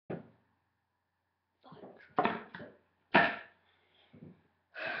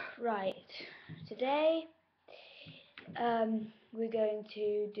Right, today we're going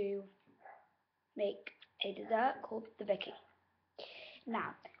to make a dessert called the Vicky.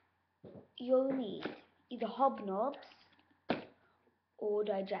 Now, you'll need either hobnobs or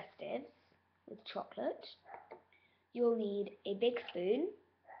digestives with chocolate. You'll need a big spoon.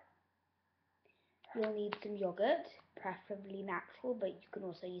 You'll need some yogurt, preferably natural, but you can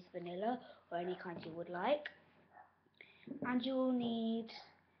also use vanilla or any kind you would like. And you'll need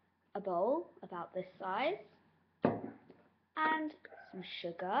a bowl about this size and some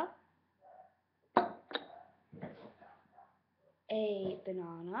sugar, a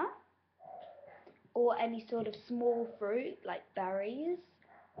banana or any sort of small fruit like berries,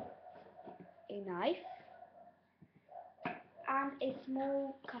 a knife and a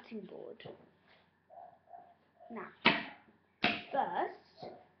small cutting board. Now, first,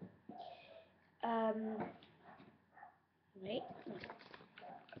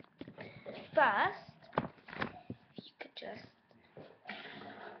 you could just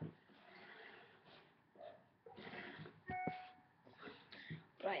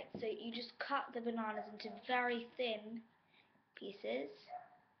so you just cut the bananas into very thin pieces,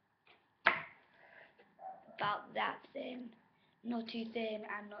 about that thin, not too thin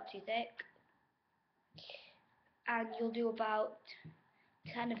and not too thick, and you'll do about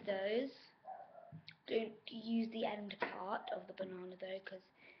 10 of those. Don't use the end part of the banana though, because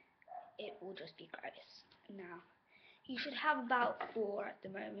it will just be gross. Now, you should have about 4 at the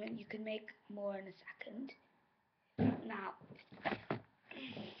moment. You can make more in a second. Now,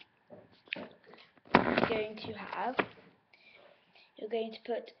 you're going to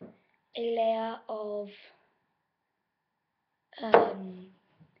put a layer of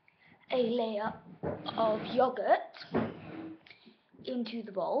yogurt into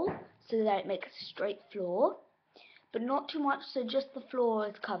the bowl so that it makes a straight floor, but not too much so just the floor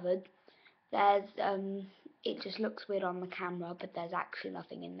is covered. There's it just looks weird on the camera, but there's actually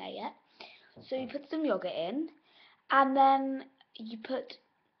nothing in there yet. So you put some yogurt in, and then you put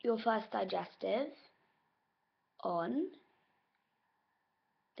your first digestive on.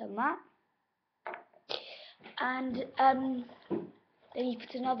 Done that. And then you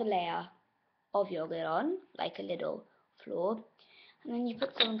put another layer of yogurt on, like a little floor, and then you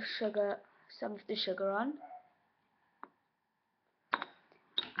put some of the sugar on,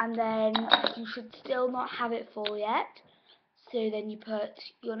 and then you should still not have it full yet, so then you put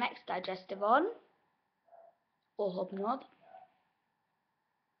your next digestive on, or hobnob.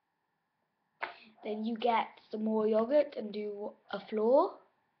 Then you get some more yogurt and do a floor.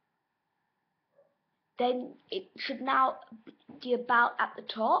 Then it should now be about at the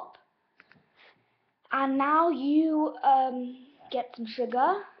top. And now you get some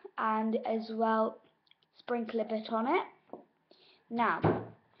sugar and as well sprinkle a bit on it. Now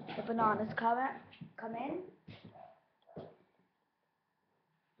the bananas come in.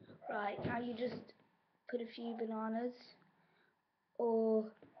 Right, now you just put a few bananas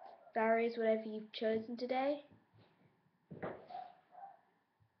or berries, whatever you've chosen today,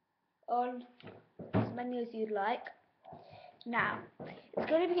 on as many as you'd like. Now it's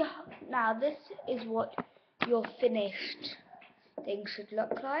going to be this is what your finished thing should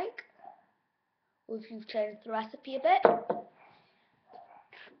look like, or if you've changed the recipe a bit.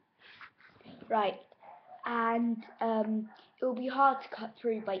 Right, and it will be hard to cut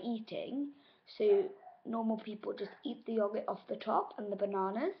through by eating, so normal people just eat the yogurt off the top and the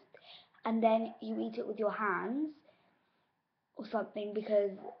bananas, and then you eat it with your hands or something,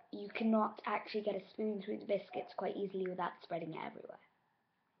 because you cannot actually get a spoon through the biscuits quite easily without spreading it everywhere.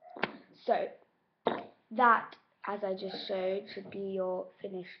 So that, as I just showed, should be your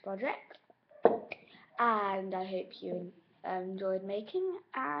finished project, and I hope you enjoyed making,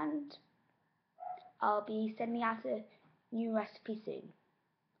 and I'll be sending out a new recipe soon.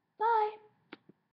 Bye!